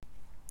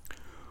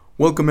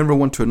Welcome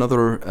everyone to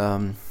another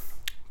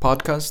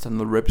podcast,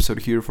 another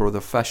episode here for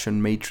the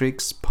Fashion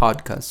Matrix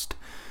podcast.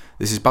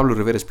 This is Pablo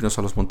Rivera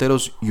Espinosa Los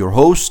Monteros, your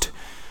host.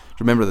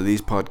 Remember that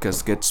these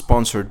podcasts get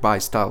sponsored by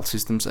Style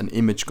Systems, an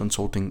image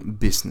consulting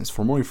business.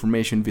 For more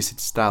information, visit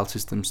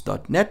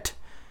stylesystems.net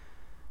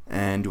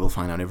and you will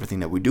find out everything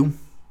that we do.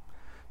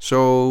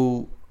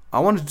 So I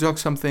wanted to talk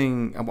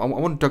something. I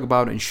want to talk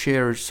about and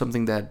share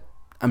something that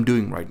I'm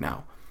doing right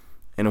now.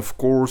 And of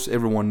course,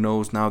 everyone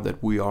knows now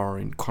that we are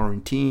in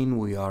quarantine,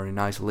 we are in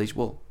isolation.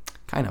 Well,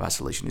 kind of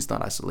isolation. It's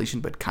not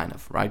isolation, but kind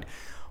of, right?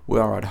 We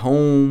are at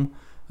home,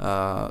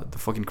 the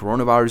fucking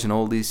coronavirus and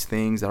all these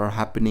things that are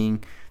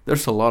happening.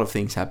 There's a lot of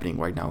things happening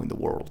right now in the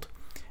world.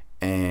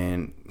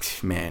 And,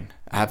 man,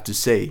 I have to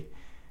say,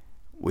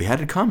 we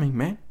had it coming,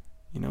 man.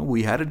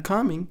 We had it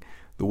coming.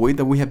 The way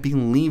that we have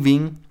been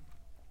living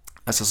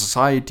as a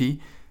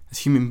society, as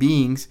human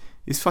beings,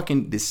 is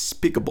fucking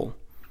despicable.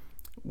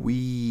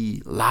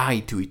 We lie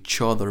to each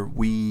other.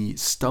 We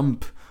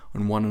stomp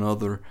on one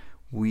another.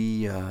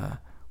 We're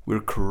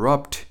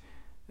corrupt.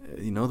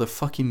 The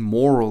fucking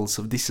morals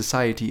of this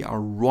society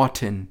are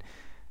rotten.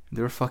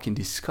 They're fucking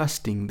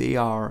disgusting. They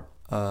are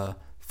a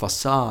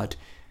facade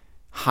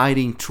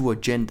hiding true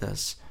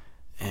agendas.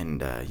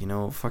 And,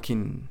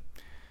 fucking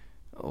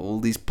all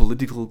this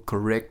political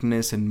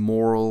correctness and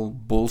moral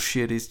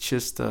bullshit is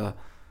just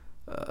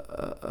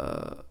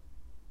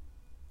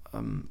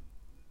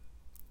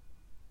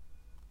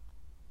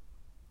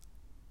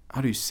how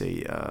do you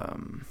say, a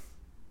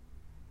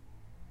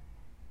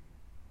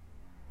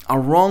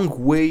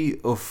wrong way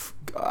of,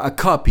 a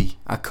copy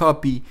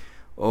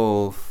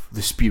of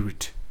the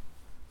spirit,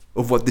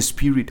 of what the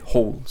spirit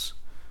holds,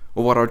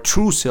 of what our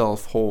true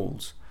self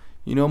holds.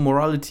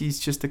 Morality is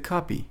just a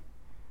copy.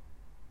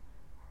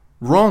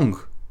 Wrong.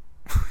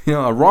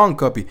 A wrong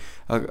copy.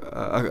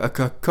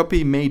 A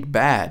copy made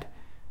bad.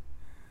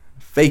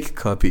 Fake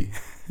copy.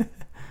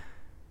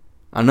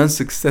 An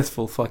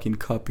unsuccessful fucking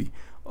copy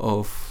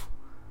of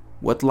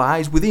what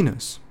lies within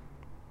us.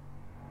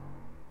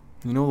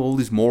 All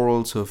these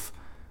morals of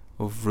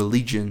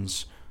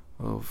religions,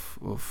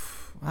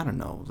 of I don't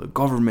know, the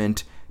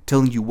government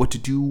telling you what to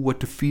do, what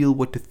to feel,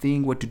 what to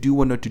think, what to do,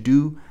 what not to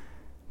do,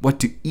 what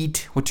to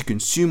eat, what to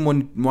consume,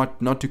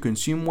 what not to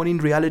consume. When in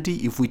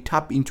reality, if we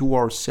tap into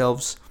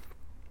ourselves,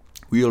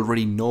 we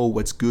already know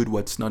what's good,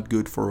 what's not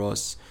good for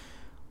us,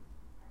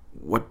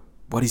 what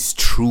is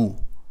true.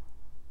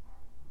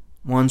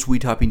 Once we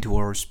tap into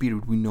our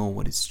spirit, we know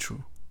what is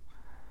true.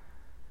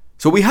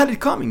 So we had it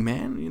coming,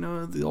 man.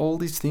 All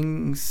these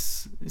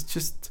things. It's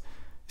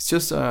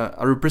just a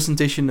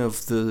representation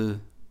of the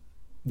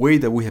way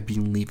that we have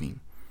been living.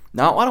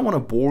 Now, I don't want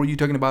to bore you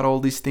talking about all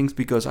these things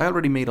because I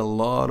already made a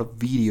lot of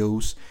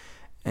videos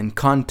and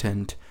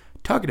content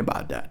talking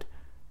about that.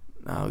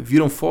 Now, if you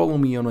don't follow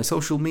me on my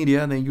social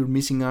media, then you're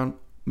missing out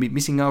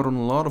on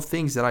a lot of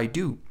things that I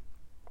do,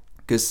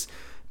 because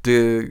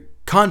the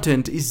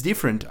content is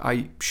different.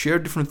 I share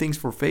different things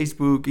for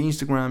Facebook,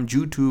 Instagram,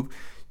 YouTube.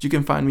 You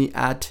can find me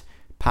at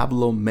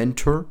Pablo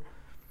Mentor,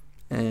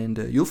 and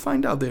you'll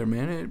find out there,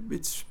 man.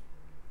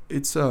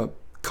 It's a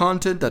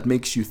content that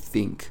makes you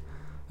think,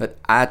 that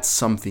adds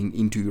something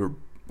into your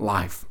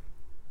life.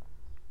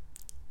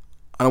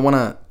 I don't want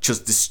to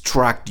just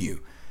distract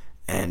you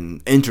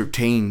and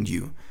entertain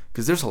you,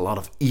 because there's a lot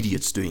of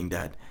idiots doing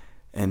that.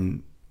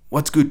 And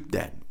what's good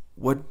that?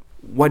 What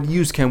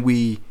use can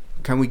we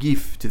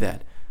give to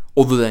that,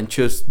 other than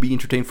just be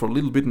entertained for a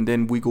little bit and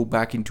then we go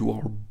back into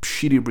our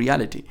shitty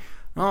reality?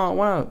 No, I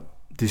want to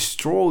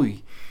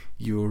destroy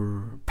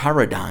your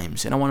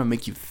paradigms, and I want to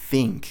make you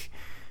think.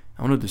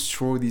 I want to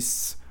destroy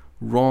these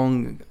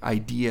wrong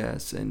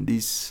ideas and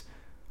these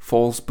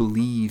false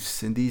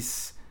beliefs and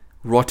these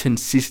rotten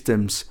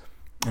systems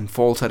and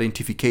false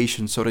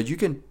identifications, so that you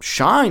can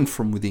shine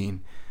from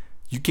within.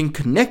 You can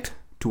connect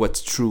to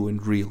what's true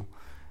and real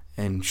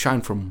and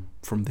shine from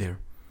there.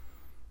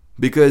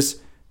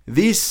 Because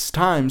these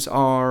times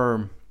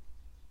are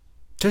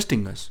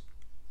testing us.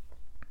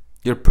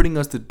 They're putting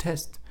us to the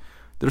test.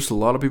 There's a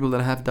lot of people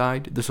that have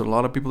died. There's a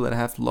lot of people that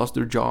have lost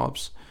their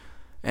jobs.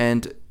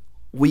 And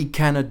we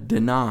cannot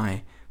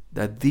deny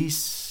that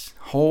this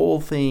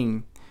whole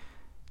thing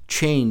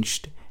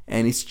changed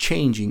and is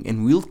changing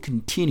and will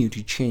continue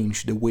to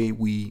change the way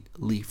we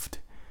lived.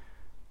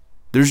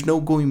 There's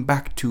no going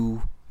back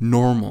to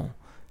normal,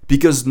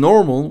 because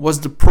normal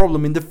was the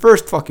problem in the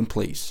first fucking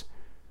place.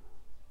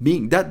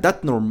 Being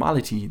that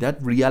normality,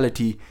 that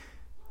reality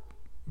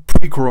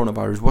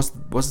pre-coronavirus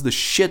was the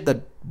shit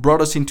that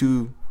brought us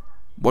into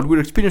what we're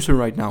experiencing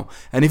right now.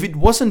 And if it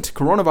wasn't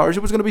coronavirus,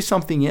 it was going to be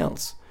something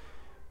else.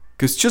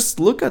 Because just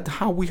look at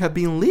how we have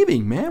been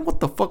living, man. What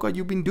the fuck are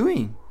you been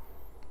doing?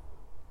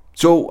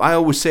 So I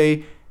always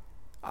say,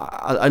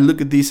 I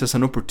look at this as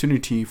an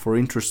opportunity for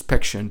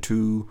introspection,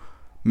 to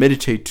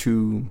meditate,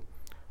 to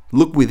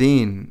look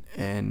within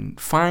and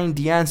find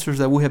the answers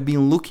that we have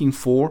been looking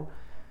for,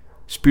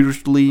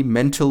 spiritually,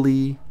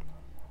 mentally,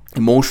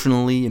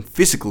 emotionally, and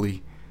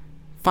physically.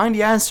 Find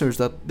the answers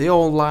that they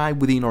all lie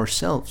within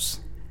ourselves.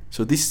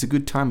 So this is a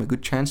good time, a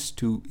good chance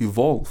to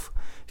evolve.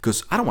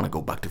 because I don't want to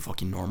go back to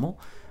fucking normal.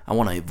 I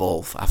want to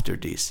evolve after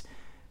this,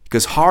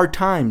 because hard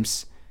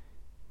times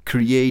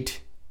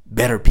create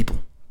better people,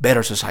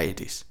 better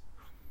societies,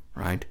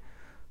 right?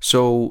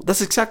 So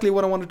that's exactly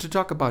what I wanted to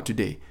talk about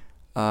today.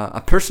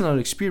 A personal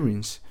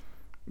experience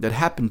that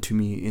happened to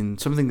me in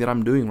something that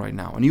I'm doing right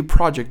now, a new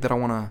project that I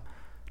want to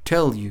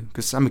tell you,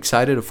 because I'm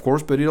excited, of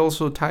course, but it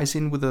also ties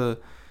in with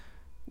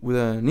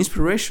an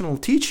inspirational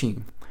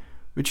teaching,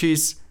 which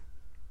is,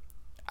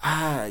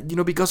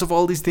 because of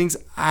all these things,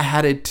 I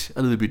had it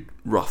a little bit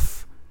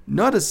rough.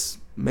 Not as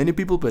many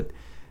people, but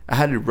I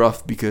had it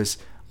rough because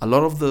a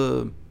lot of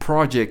the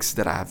projects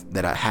that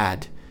I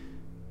had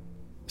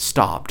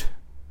stopped.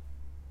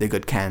 They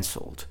got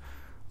canceled.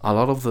 A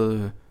lot of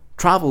the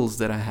travels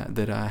that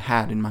I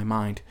had in my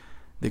mind,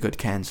 they got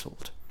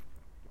canceled.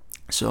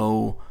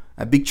 So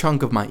a big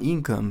chunk of my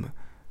income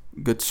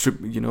got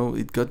stripped.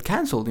 It got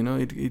canceled.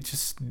 It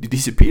just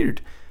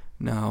disappeared.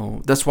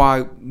 Now that's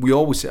why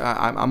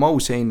I'm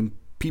always saying,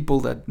 people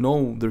that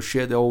know their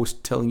shit, they're always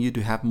telling you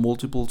to have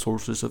multiple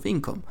sources of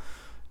income.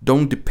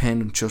 Don't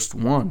depend on just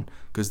one,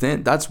 because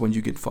then that's when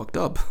you get fucked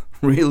up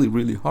really,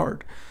 really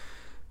hard.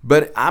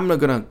 But I'm not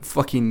gonna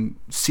fucking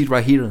sit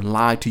right here and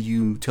lie to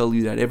you, tell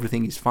you that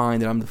everything is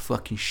fine, that I'm the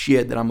fucking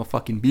shit, that I'm a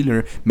fucking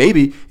billionaire.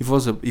 Maybe if I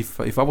was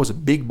a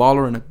big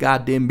baller and a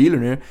goddamn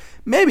billionaire,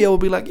 maybe I would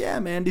be like, yeah,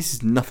 man, this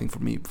is nothing for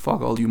me.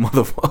 Fuck all you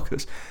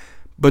motherfuckers.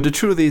 But the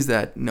truth is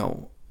that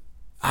no,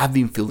 I've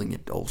been feeling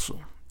it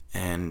also,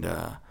 and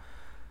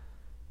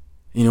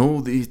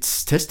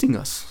it's testing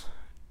us,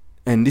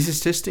 and this is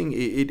testing.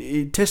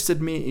 It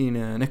tested me in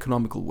an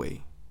economical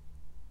way.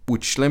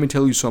 Which, let me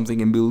tell you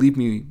something, and believe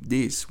me,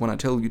 when I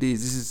tell you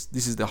this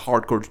is the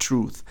hardcore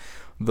truth,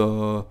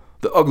 the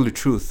ugly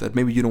truth that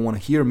maybe you don't want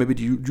to hear,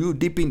 maybe you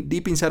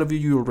deep inside of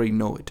you already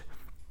know it.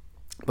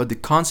 But the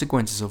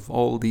consequences of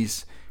all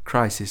these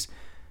crises,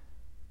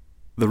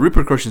 the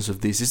repercussions of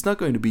this, is not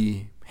going to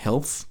be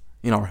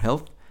in our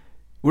health.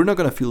 We're not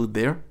going to feel it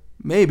there.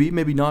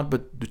 Maybe not,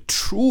 but the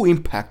true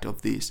impact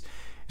of this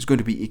is going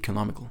to be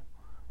economical.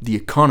 The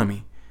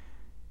economy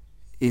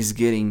is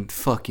getting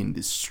fucking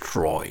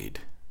destroyed.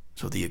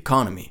 So the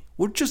economy,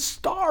 we're just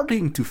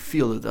starting to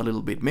feel it a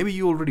little bit. Maybe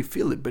you already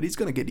feel it, but it's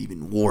going to get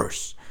even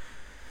worse.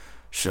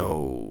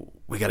 So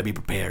we got to be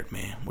prepared,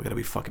 man. We got to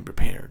be fucking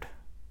prepared.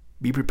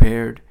 Be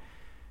prepared.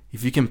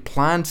 If you can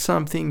plant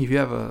something, if you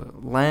have a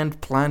land,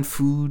 plant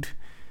food.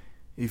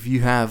 If you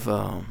have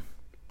a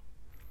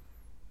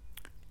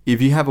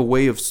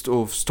way of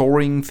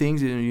storing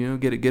things,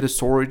 get a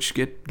storage,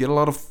 get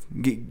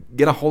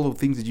a hold of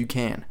things that you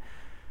can,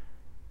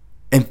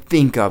 and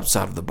think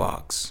outside of the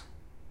box.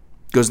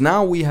 Because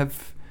now we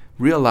have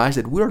realized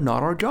that we're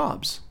not our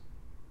jobs,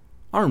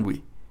 aren't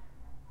we?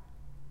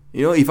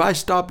 If I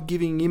stop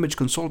giving image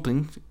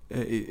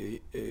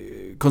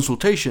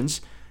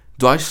consultations,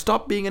 do I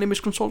stop being an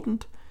image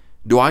consultant?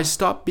 Do I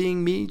stop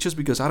being me just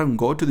because I don't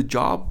go to the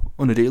job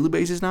on a daily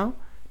basis now?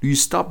 Do you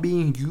stop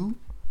being you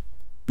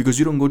because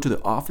you don't go to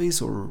the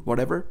office or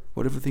whatever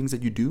things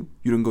that you do?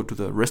 You don't go to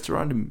the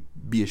restaurant and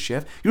be a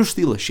chef? You're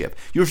still a chef.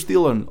 You're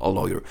still a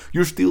lawyer.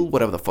 You're still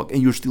whatever the fuck,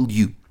 and you're still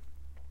you.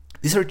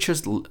 These are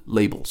just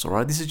labels, all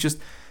right? This is just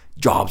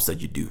jobs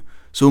that you do.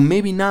 So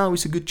maybe now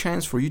is a good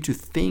chance for you to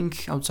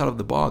think outside of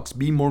the box,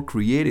 be more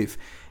creative,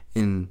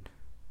 and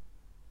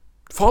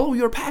follow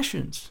your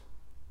passions,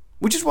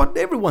 which is what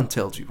everyone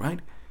tells you,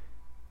 right?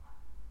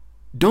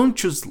 Don't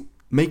just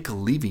make a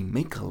living,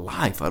 make a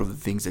life out of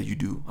the things that you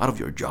do, out of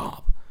your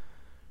job.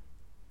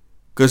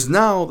 Because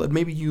now that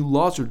maybe you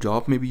lost your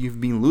job, maybe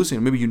you've been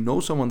losing, maybe you know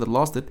someone that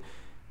lost it,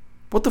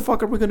 what the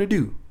fuck are we going to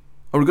do?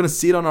 Are we gonna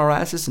sit on our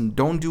asses and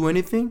don't do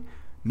anything?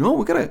 No,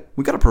 we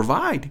gotta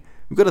provide.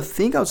 We gotta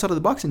think outside of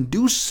the box and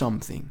do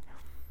something.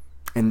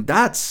 And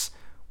that's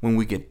when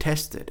we get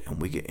tested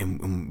and we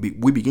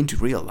begin to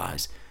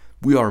realize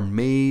we are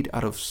made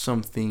out of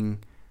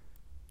something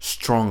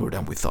stronger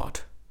than we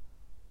thought,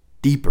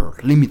 deeper,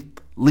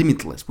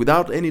 limitless,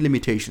 without any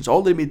limitations.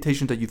 All the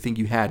limitations that you think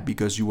you had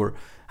because you were,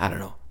 I don't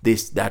know,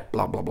 this, that,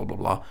 blah blah blah blah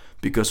blah,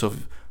 because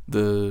of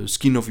the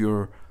skin of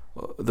your.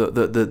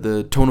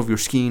 The tone of your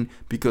skin,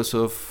 because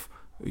of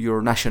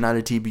your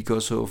nationality,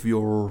 because of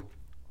your,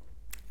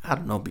 I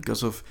don't know,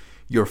 because of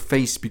your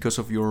face, because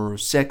of your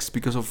sex,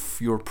 because of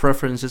your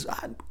preferences,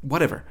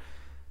 whatever.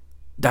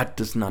 That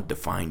does not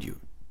define you.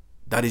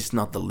 That is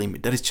not the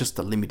limit. That is just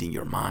the limit in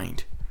your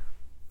mind.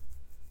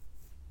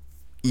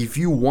 If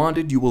you want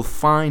it, you will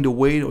find a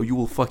way, or you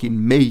will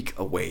fucking make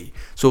a way.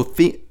 So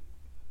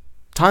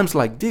times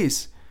like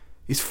this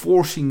is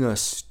forcing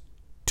us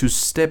to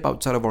step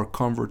outside of our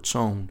comfort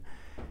zone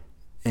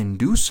and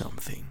do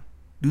something.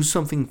 Do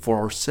something for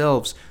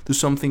ourselves. Do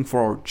something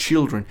for our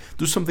children.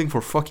 Do something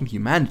for fucking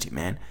humanity,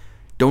 man.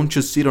 Don't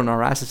just sit on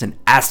our asses and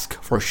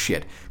ask for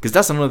shit. Because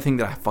that's another thing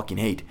that I fucking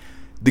hate.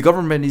 The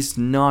government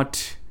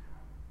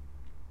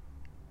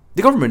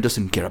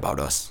doesn't care about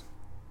us.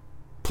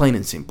 Plain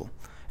and simple.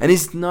 And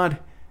it's not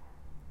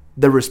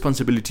the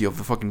responsibility of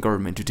the fucking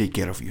government to take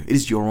care of you. It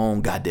is your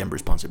own goddamn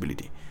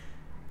responsibility.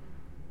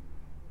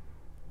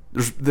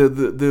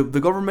 The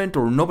government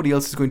or nobody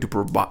else is going to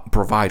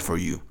provide for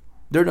you.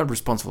 They're not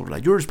responsible for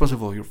that. You're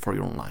responsible for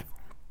your own life.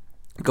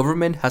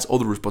 Government has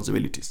other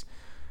responsibilities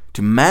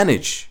to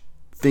manage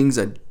things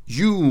that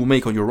you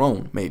make on your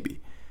own,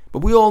 maybe. But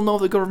we all know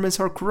the governments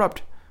are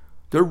corrupt.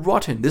 They're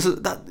rotten.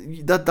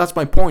 That's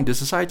my point. The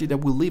society that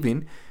we live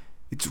in,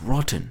 it's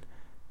rotten,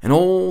 and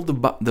all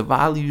the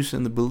values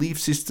and the belief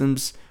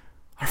systems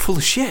are full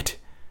of shit.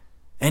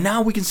 And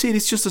now we can see it.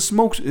 It's just a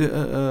smoke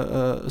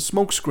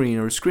screen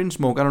or a screen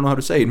smoke. I don't know how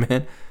to say it,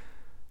 man.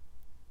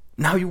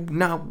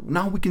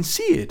 Now we can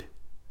see it.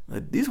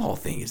 This whole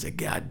thing is a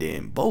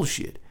goddamn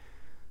bullshit.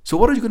 So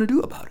what are you gonna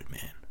do about it,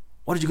 man?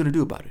 What are you gonna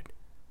do about it?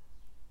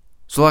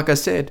 So like I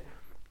said,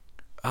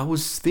 I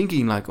was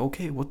thinking like,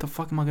 okay, what the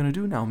fuck am I gonna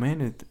do now,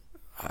 man?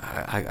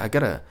 I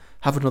gotta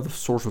have another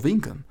source of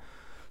income.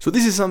 So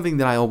this is something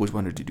that I always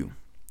wanted to do.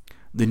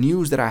 The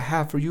news that I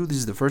have for you, this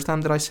is the first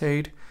time that I say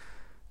it.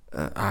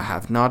 I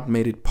have not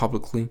made it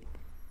publicly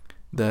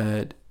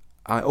that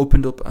I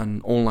opened up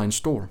an online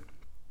store.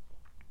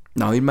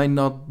 Now, it might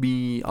not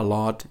be a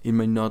lot. It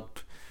might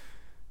not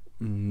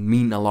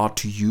mean a lot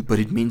to you, but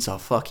it means a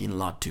fucking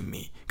lot to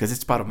me because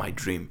it's part of my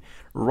dream.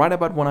 Right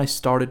about when I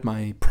started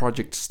my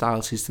project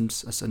Style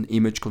Systems as an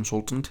image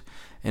consultant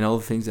and all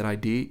the things that I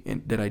did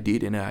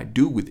and I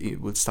do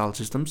with Style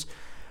Systems,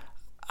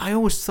 I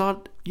always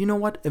thought, you know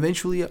what?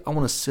 Eventually, I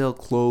want to sell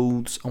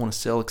clothes. I want to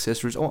sell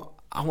accessories.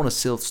 I want to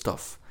sell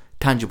stuff.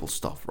 Tangible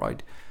stuff,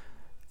 right?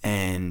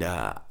 And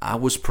I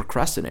was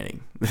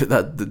procrastinating.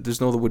 There's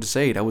no other way to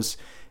say it. I was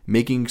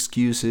making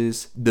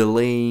excuses,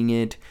 delaying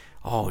it.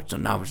 Oh,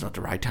 now it's not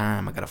the right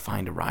time. I gotta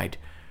find the right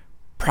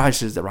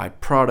prices, the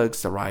right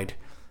products, the right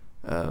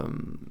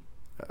the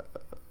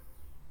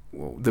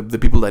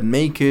people that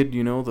make it.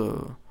 You know,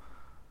 the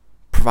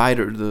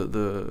provider,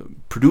 the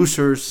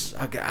producers.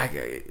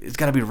 It's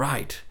gotta be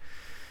right.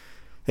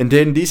 And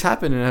then this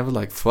happened, and I was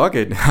like, fuck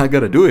it, I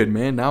gotta do it,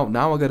 man.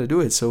 Now I gotta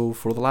do it. So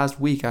for the last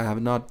week, I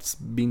have not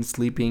been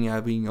sleeping.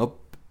 I've been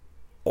up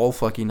all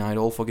fucking night,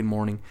 all fucking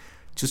morning,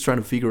 just trying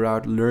to figure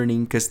out,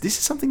 learning, because this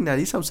is something that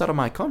is outside of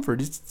my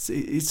comfort.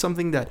 It's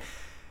something that,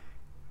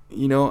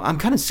 you know, I'm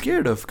kind of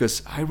scared of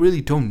because I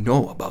really don't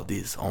know about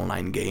this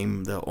online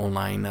game, the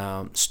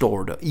online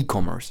store, the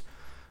e-commerce,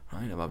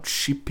 right? About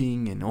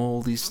shipping and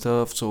all this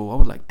stuff. So I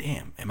was like,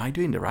 damn, am I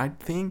doing the right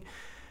thing?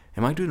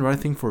 Am I doing the right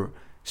thing for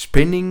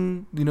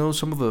spending, you know,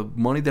 some of the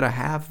money that I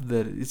have?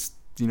 That it's,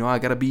 you know, I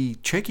gotta be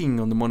checking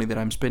on the money that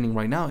I'm spending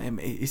right now.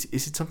 Is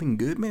it something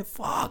good, man?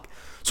 Fuck.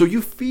 So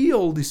you feel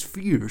all these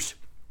fears,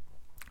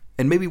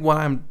 and maybe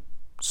why I'm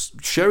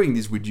sharing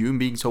this with you and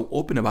being so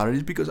open about it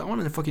is because I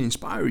want to fucking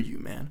inspire you,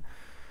 man.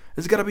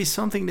 There's gotta be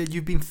something that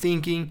you've been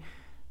thinking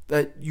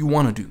that you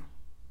want to do.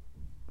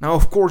 Now,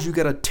 of course, you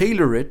gotta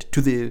tailor it to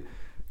the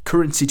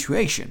current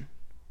situation,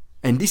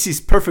 and this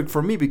is perfect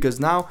for me because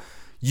now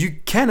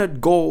you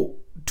cannot go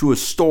to a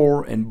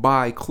store and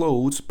buy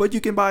clothes, but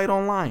you can buy it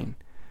online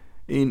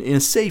in a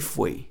safe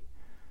way.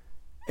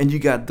 And you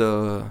got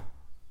the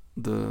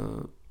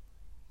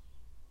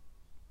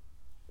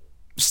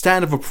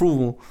stamp of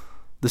approval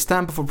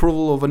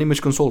of an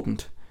image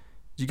consultant.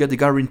 You got the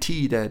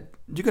guarantee that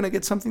you're gonna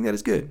get something that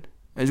is good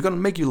and it's gonna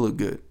make you look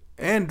good.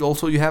 And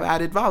also you have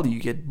added value. You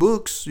get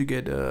books, you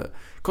get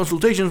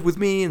consultations with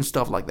me and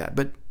stuff like that.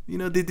 But you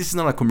know, this is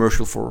not a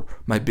commercial for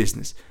my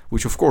business,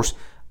 which of course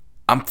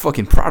I'm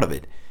fucking proud of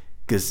it.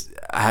 Because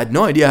I had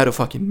no idea how to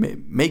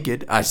fucking make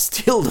it. I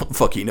still don't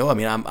fucking know. I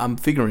mean, I'm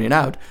figuring it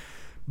out.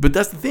 But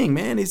that's the thing,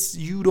 man. Is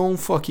you don't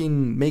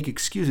fucking make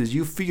excuses.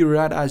 You figure it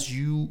out as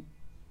you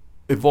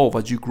evolve,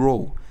 as you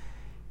grow.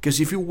 Because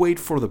if you wait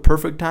for the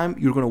perfect time,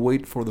 you're going to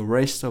wait for the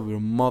rest of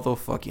your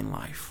motherfucking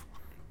life.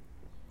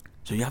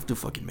 So you have to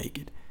fucking make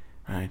it,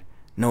 right?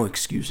 No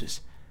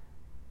excuses.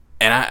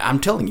 And I'm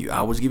telling you,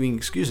 I was giving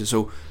excuses.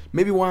 So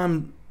maybe why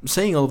I'm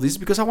saying all of this is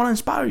because I want to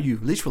inspire you,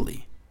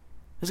 literally.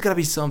 There's got to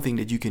be something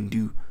that you can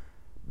do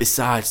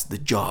besides the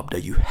job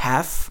that you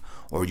have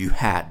or you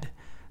had.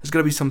 There's got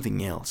to be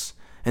something else.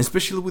 And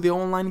especially with the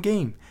online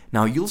game.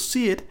 Now, you'll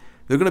see it.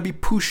 They're going to be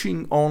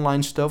pushing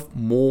online stuff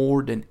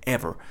more than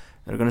ever.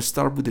 They're going to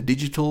start with the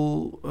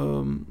digital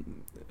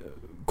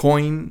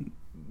coin,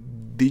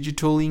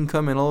 digital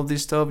income, and all of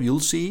this stuff.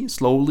 You'll see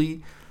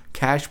slowly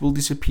cash will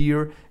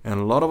disappear, and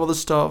a lot of other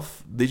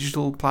stuff,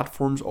 digital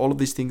platforms, all of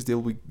these things,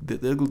 they'll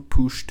get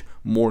pushed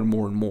more and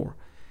more and more.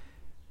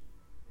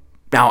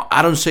 Now,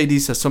 I don't say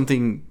this as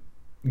something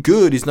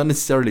good. It's not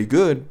necessarily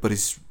good, but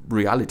it's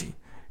reality.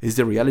 It's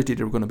the reality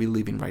that we're going to be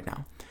living right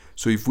now.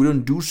 So if we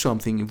don't do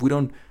something, if we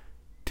don't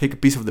take a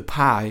piece of the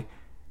pie,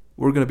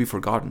 we're going to be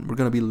forgotten. We're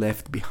going to be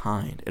left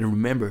behind. And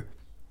remember,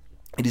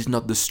 it is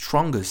not the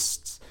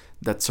strongest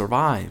that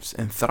survives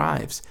and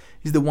thrives.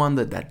 It's the one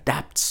that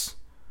adapts.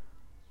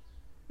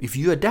 If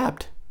you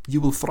adapt, you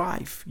will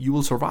thrive. You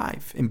will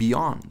survive and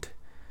beyond.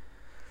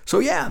 So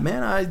yeah,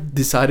 man, I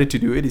decided to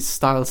do it. It's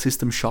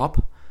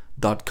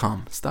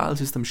stylesystemshop.com.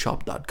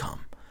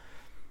 stylesystemshop.com.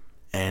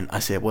 And I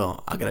said,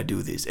 well, I gotta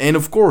do this. And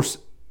of course,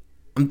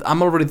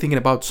 I'm already thinking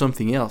about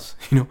something else.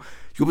 You know,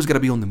 you always gotta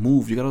be on the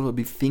move. You gotta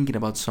be thinking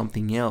about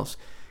something else.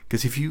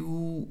 Because if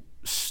you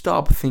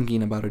stop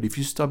thinking about it, if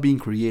you stop being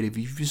creative,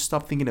 if you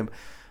stop thinking of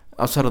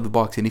outside of the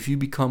box, and if you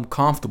become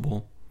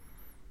comfortable,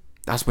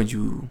 that's when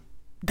you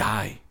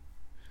die.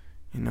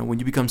 When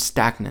you become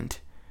stagnant,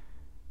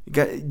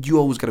 you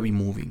always gotta be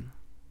moving.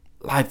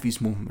 Life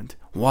is movement.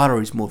 Water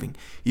is moving.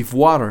 If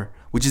water,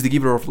 which is the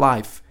giver of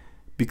life,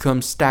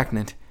 becomes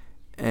stagnant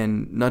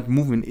and not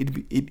moving,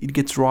 it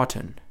gets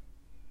rotten.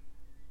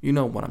 You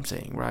know what I'm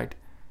saying, right?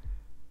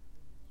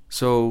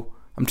 So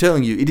I'm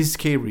telling you, it is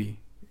scary.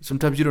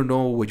 Sometimes you don't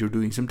know what you're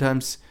doing.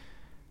 Sometimes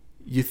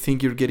you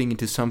think you're getting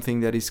into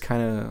something that is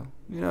kind of,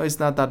 it's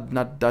not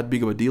that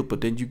big of a deal.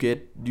 But then you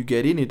get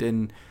in it,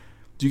 and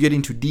you get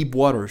into deep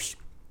waters,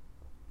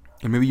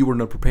 and maybe you were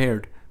not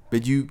prepared,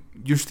 but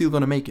you're still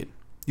gonna make it.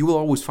 You will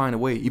always find a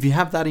way if you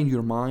have that in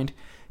your mind,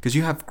 because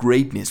you have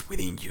greatness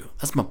within you.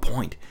 That's my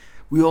point.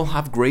 We all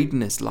have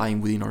greatness lying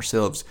within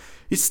ourselves.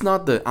 It's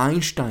not the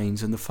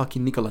Einsteins and the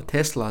fucking Nikola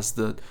Teslas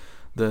that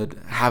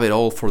have it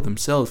all for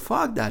themselves.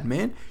 Fuck that,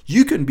 man.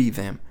 You can be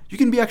them. You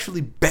can be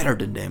actually better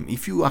than them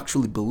if you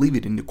actually believe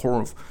it in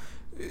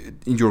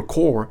your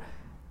core.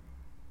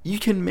 You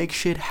can make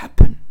shit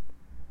happen.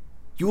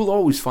 You will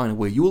always find a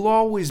way. You will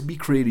always be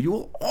creative. You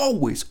will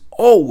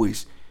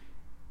always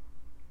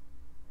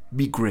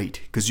be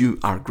great, because you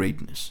are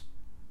greatness.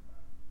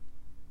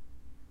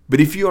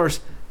 But if you are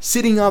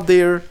sitting out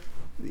there,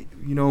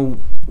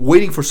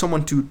 waiting for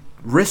someone to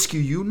rescue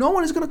you, no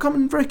one is gonna come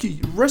and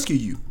rescue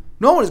you.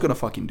 No one is gonna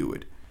fucking do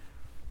it.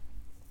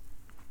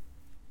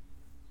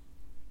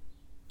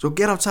 So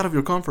get outside of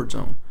your comfort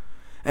zone.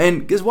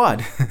 And guess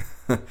what?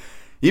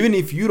 Even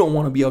if you don't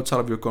want to be outside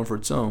of your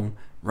comfort zone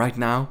right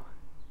now,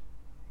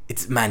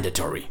 it's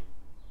mandatory.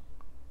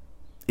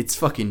 It's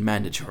fucking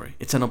mandatory.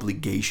 It's an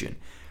obligation.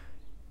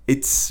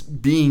 It's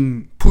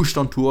being pushed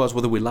onto us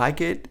whether we like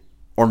it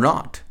or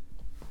not.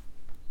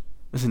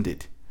 Isn't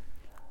it?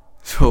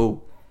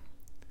 So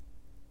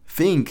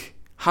think,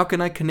 how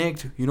can I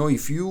connect?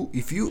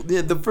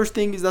 The first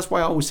thing is, that's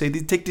why I always say,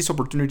 take this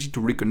opportunity to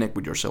reconnect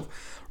with yourself.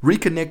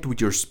 Reconnect with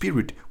your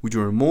spirit, with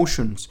your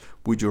emotions,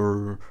 with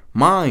your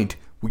mind,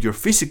 with your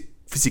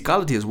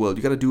physicality as well.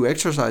 You gotta do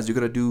exercise, you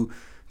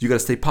gotta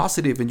stay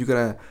positive, and you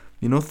gotta,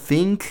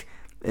 think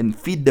and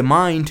feed the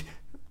mind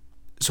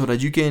so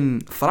that you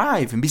can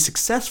thrive and be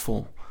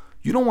successful.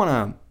 You don't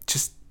wanna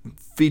just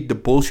feed the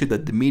bullshit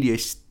that the media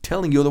is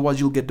telling you, otherwise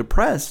you'll get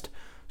depressed.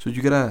 So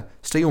you gotta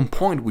stay on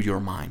point with your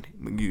mind.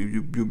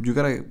 You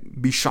gotta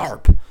be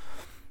sharp.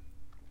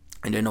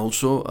 And then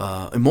also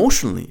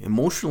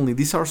emotionally,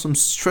 these are some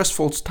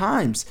stressful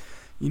times.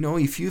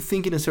 If you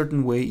think in a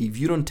certain way, if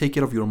you don't take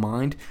care of your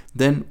mind,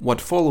 then what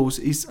follows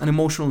is an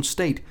emotional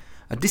state,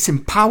 a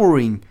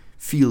disempowering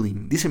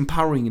feeling,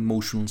 disempowering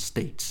emotional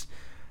states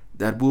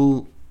that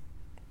will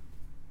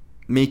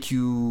make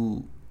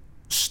you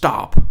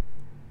stop.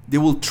 They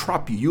will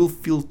trap you. You'll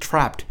feel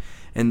trapped.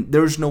 And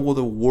there's no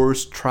other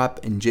worse trap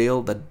and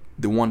jail than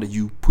the one that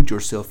you put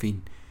yourself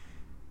in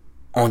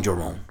on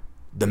your own.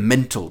 The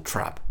mental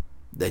trap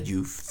that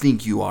you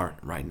think you are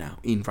right now.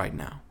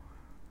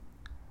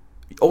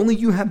 Only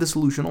you have the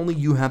solution. Only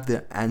you have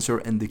the answer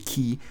and the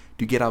key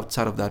to get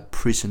outside of that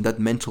prison, that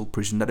mental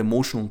prison, that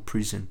emotional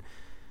prison,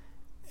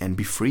 and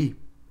be free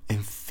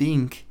and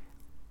think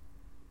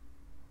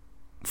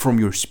from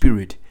your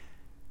spirit.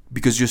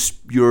 Because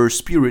your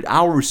spirit,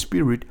 our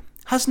spirit,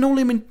 has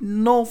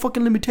no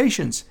fucking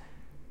limitations.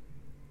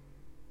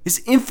 It's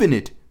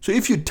infinite. So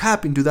if you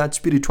tap into that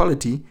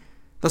spirituality,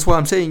 that's why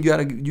I'm saying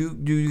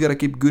you gotta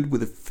keep good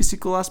with the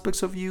physical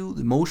aspects of you,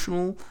 the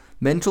emotional,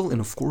 mental,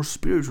 and of course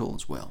spiritual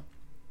as well.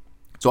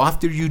 So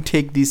after you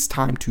take this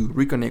time to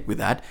reconnect with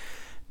that,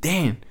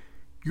 then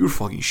you're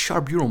fucking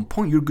sharp, you're on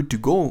point, you're good to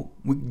go.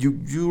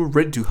 You're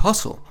ready to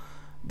hustle.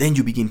 Then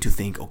you begin to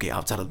think, okay,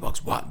 outside of the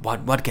box,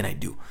 what can I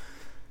do?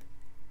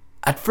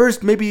 At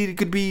first, maybe it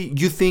could be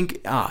you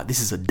think, this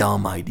is a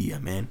dumb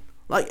idea, man.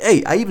 Like,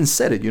 hey, I even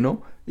said it,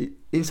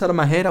 Inside of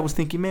my head, I was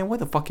thinking, man, what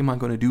the fuck am I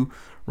going to do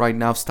right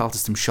now? Style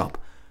System Shop.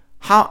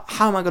 How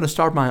am I going to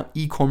start my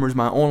e-commerce,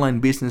 my online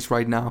business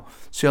right now?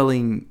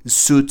 Selling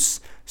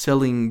suits,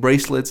 selling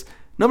bracelets.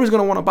 Nobody's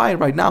going to want to buy it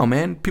right now,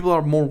 man. People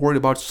are more worried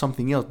about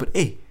something else. But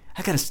hey,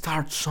 I got to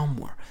start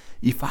somewhere.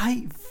 If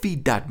I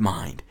feed that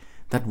mind,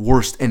 that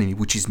worst enemy,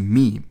 which is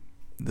me,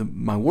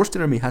 my worst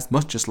enemy has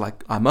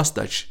a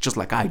mustache, just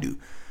like I do,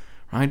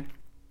 right?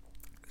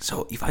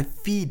 So if I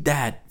feed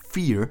that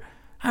fear,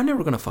 I'm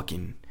never gonna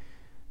fucking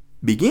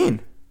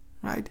begin,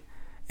 right?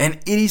 And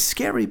it is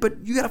scary,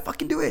 but you gotta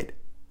fucking do it.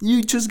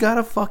 You just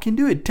gotta fucking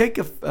do it. Take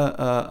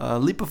a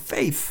leap of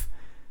faith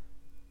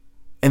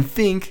and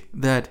think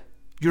that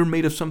you're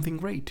made of something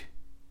great.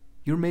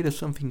 You're made of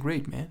something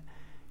great, man.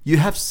 You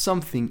have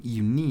something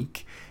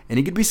unique, and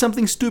it could be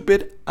something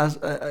stupid as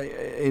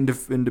in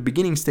the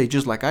beginning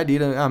stages, like I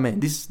did.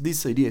 Man,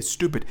 this idea is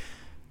stupid.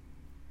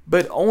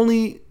 But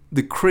only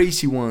the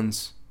crazy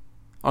ones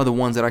are the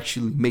ones that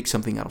actually make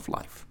something out of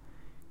life.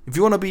 If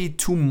you want to be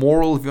too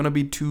moral, if you want to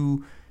be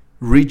too,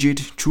 rigid,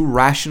 too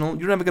rational,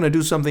 you're never going to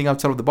do something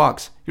outside of the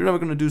box. You're never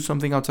going to do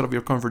something outside of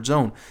your comfort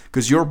zone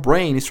because your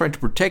brain is trying to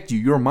protect you.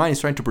 Your mind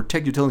is trying to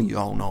protect you, telling you,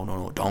 oh,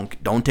 no,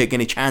 don't take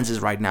any chances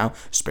right now,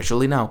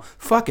 especially now.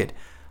 Fuck it.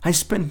 I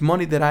spent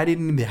money that I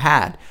didn't even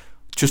had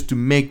just to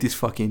make this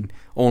fucking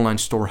online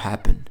store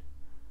happen.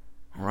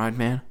 All right,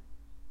 man?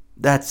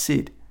 That's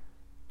it.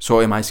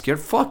 So am I scared?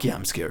 Fuck yeah,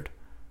 I'm scared.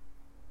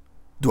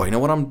 Do I know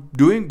what I'm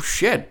doing?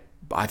 Shit,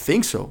 I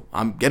think so.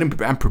 I'm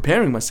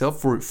preparing myself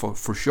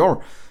for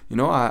sure. You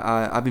know,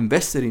 I've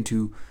invested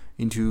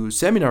into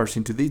seminars,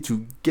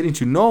 to getting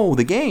to know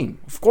the game.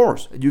 Of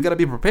course, you gotta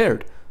be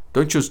prepared.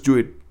 Don't just do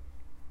it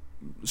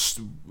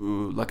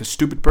like a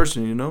stupid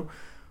person. You know,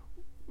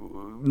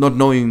 not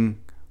knowing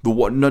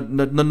not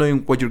knowing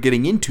what you're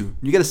getting into.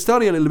 You gotta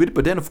study a little bit,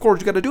 but then of course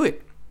you gotta do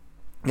it.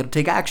 You gotta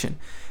take action.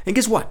 And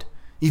guess what?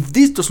 If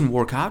this doesn't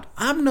work out,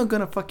 I'm not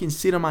gonna fucking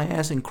sit on my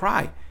ass and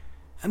cry.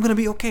 I'm gonna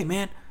be okay,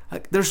 man.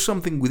 Like, there's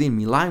something within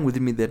me, lying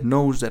within me, that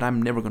knows that I'm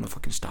never gonna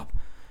fucking stop.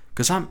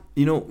 Because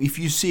if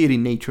you see it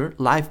in nature,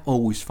 life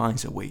always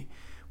finds a way.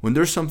 When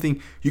there's something,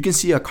 you can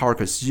see a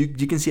carcass, you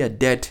can see a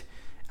dead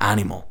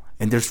animal,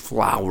 and there's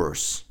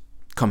flowers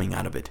coming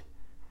out of it.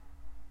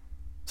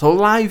 So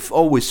life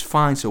always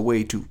finds a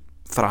way to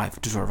thrive,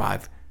 to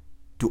survive,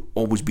 to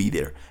always be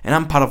there. And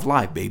I'm part of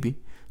life, baby.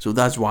 So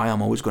that's why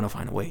I'm always going to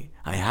find a way.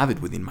 I have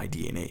it within my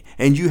DNA.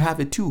 And you have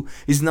it too.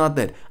 It's not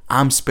that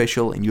I'm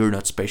special and you're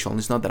not special. And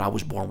it's not that I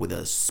was born with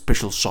a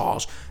special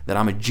sauce, that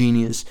I'm a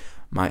genius.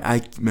 My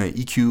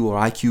EQ or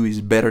IQ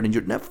is better than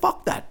yours. No,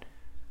 fuck that.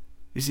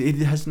 It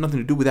has nothing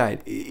to do with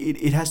that.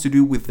 It has to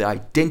do with the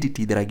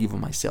identity that I give of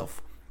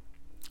myself.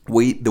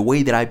 The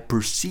way that I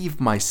perceive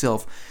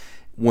myself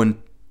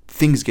when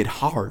things get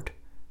hard.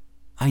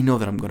 I know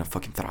that I'm going to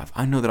fucking thrive.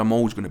 I know that I'm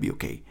always going to be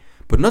okay.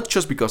 But not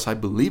just because I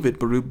believe it,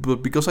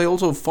 but because I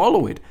also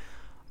follow it.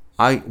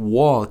 I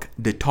walk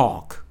the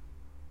talk.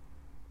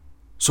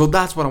 So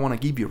that's what I want to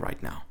give you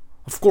right now.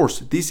 Of course,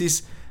 this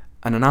is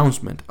an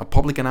announcement, a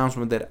public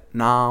announcement that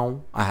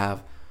now I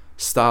have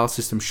Style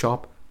Systems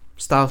Shop.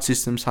 Style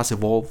Systems has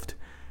evolved.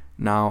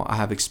 Now I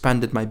have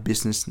expanded my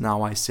business.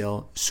 Now I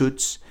sell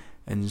suits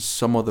and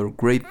some other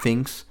great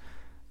things.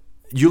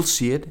 You'll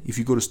see it. If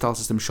you go to Style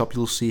Systems Shop,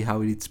 you'll see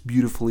how it's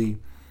beautifully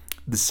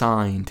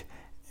designed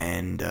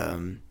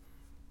and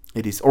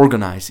it is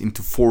organized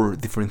into 4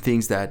 different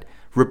things that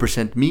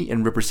represent me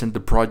and represent the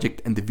project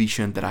and the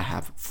vision that I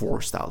have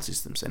for Style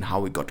Systems and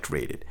how it got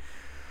created.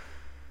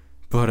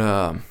 But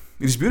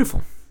it is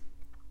beautiful.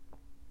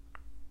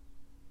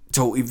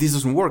 So if this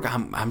doesn't work,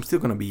 I'm still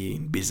going to be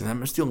in business.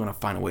 I'm still going to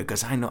find a way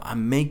because I know I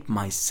make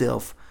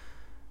myself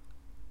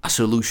a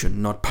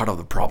solution, not part of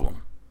the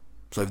problem.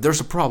 So if there's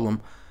a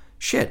problem,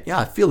 shit, yeah,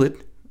 I feel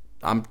it.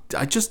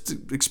 I just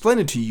explained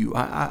it to you.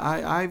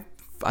 I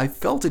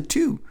felt it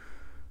too.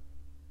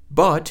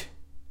 But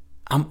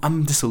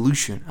I'm the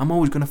solution. I'm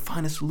always going to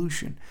find a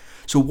solution.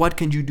 So what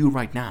can you do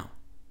right now?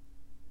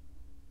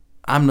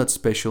 I'm not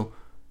special.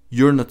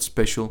 You're not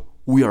special.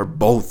 We are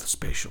both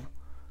special.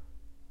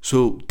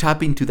 So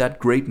tap into that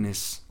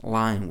greatness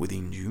lying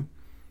within you.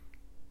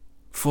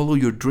 Follow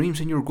your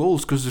dreams and your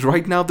goals, because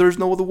right now there's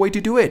no other way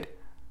to do it.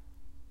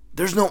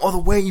 There's no other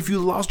way. If you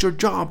lost your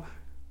job,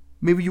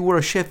 maybe you were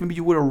a chef, maybe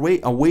you were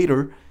a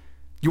waiter,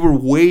 you were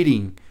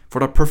waiting for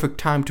the perfect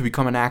time to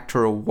become an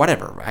actor or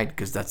whatever, right?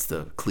 Because that's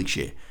the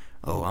cliche.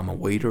 Oh, I'm a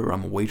waiter,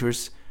 I'm a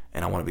waitress,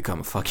 and I want to become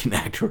a fucking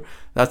actor.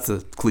 That's the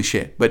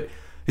cliche. But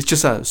it's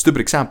just a stupid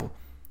example.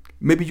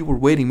 Maybe you were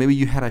waiting, maybe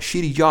you had a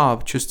shitty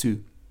job just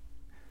to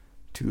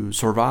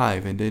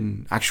survive and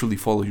then actually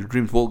follow your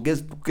dreams. Well,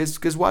 guess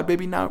what,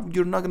 baby? Now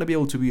you're not going to be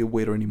able to be a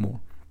waiter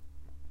anymore.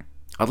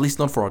 At least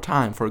not for a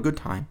time, for a good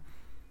time.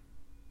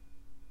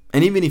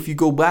 And even if you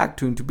go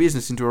back into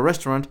business, into a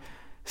restaurant,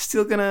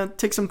 still going to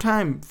take some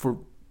time for,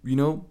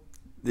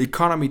 the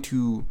economy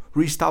to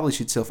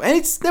reestablish itself. And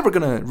it's never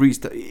going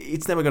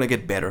to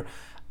get better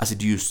as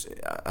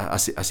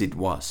it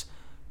was.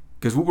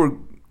 Because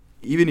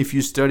even if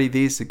you study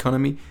this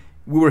economy,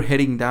 we were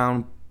heading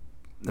down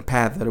a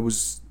path that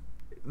was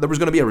going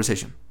to be a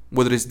recession.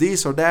 Whether it's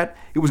this or that,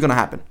 it was going to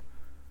happen.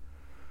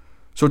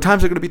 So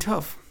times are going to be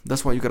tough.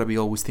 That's why you got to be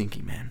always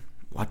thinking, man,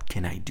 what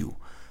can I do?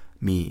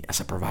 Me as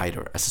a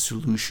provider, as a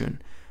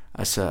solution,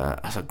 as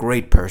a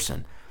great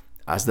person,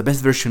 as the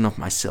best version of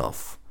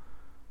myself,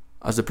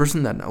 as the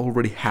person that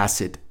already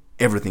has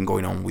everything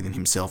going on within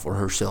himself or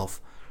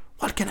herself.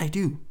 What can I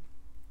do?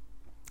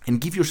 And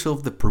give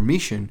yourself the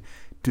permission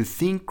to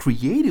think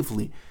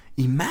creatively.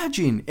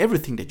 Imagine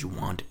everything that you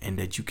want and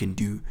that you can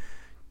do.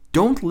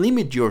 Don't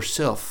limit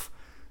yourself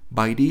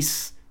by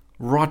these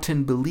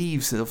rotten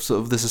beliefs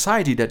of the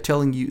society that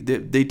tell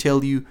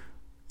you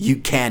you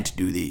can't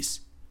do this.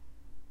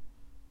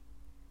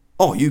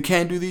 Oh, you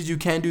can't do this, you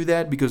can't do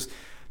that, because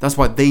that's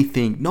what they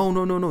think.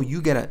 No.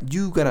 You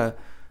gotta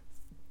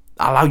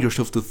allow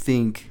yourself to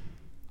think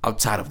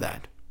outside of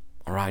that.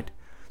 All right.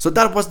 So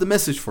that was the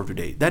message for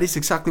today. That is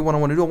exactly what I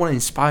want to do. I want to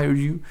inspire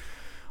you.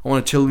 I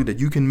want to tell you that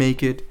you can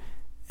make it,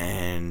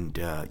 and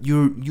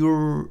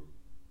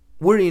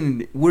we're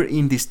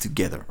in this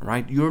together,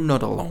 right? You're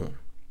not alone.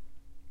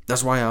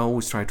 That's why I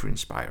always try to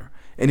inspire.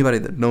 Anybody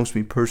that knows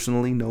me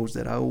personally knows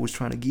that I always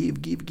try to give,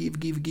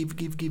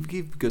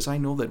 because I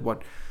know that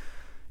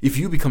if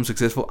you become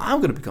successful,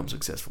 I'm going to become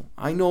successful.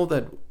 I know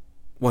that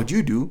what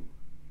you do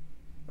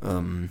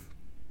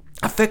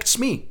affects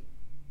me.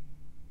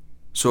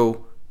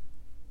 So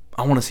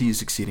I want to see you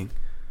succeeding.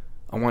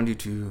 I want you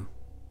to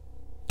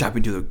tap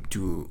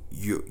into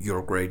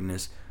your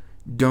greatness.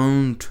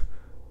 Don't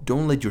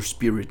let your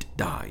spirit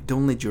die.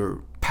 Don't let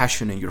your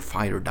passion and your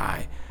fire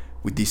die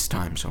with these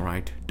times, all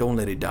right? Don't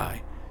let it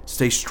die.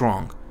 Stay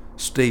strong.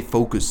 Stay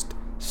focused.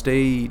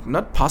 Stay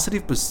not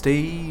positive, but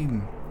stay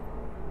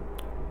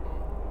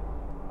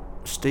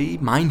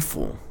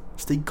mindful.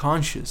 Stay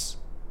conscious.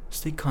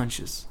 Stay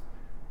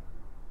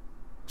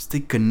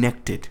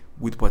connected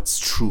with what's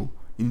true.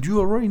 And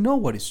you already know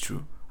what is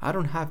true. I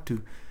don't have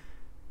to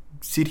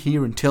sit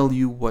here and tell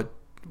you what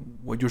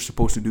you're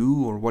supposed to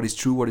do or what is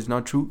true, what is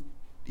not true.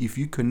 If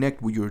you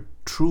connect with your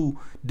true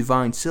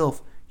divine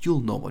self, you'll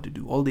know what to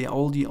do. All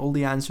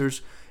the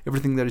answers,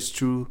 everything that is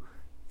true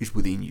is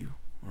within you.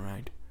 All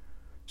right.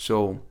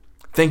 So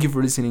thank you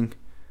for listening.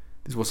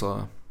 This was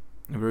a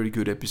very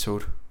good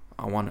episode.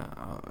 I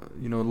wanna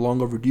long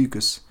overdue,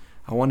 because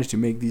I wanted to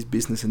make this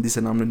business and this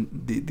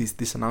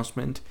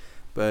announcement,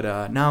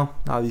 but now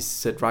this is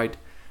set right.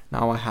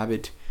 Now I have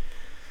it.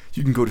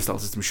 You can go to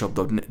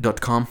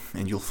stylesystemshop.com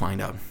and you'll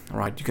find out. All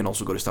right. You can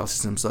also go to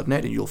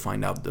stylesystems.net and you'll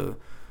find out the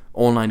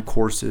online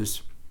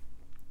courses,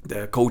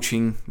 the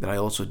coaching that I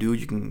also do.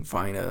 You can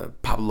find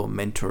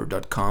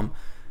pablomentor.com.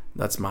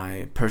 That's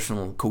my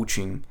personal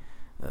coaching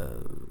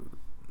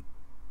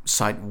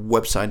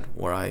website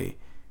where I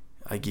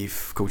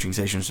give coaching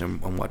sessions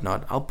and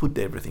whatnot. I'll put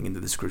everything in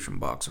the description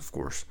box, of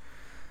course.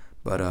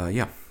 But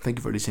thank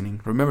you for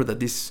listening. Remember that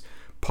this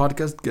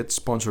podcast gets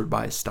sponsored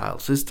by Style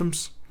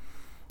Systems.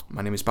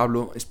 My name is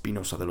Pablo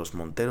Espinosa de los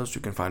Monteros.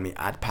 You can find me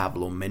at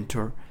Pablo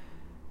Mentor.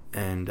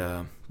 And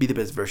be the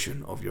best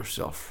version of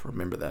yourself.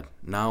 Remember that.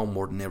 Now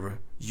more than ever,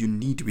 you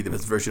need to be the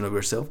best version of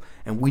yourself.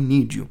 And we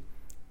need you.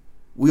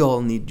 We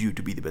all need you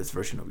to be the best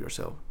version of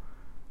yourself.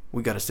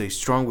 We got to stay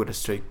strong. We got to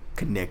stay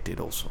connected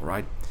also,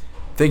 right?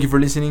 Thank you for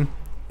listening.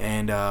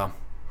 And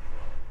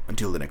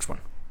until the next one.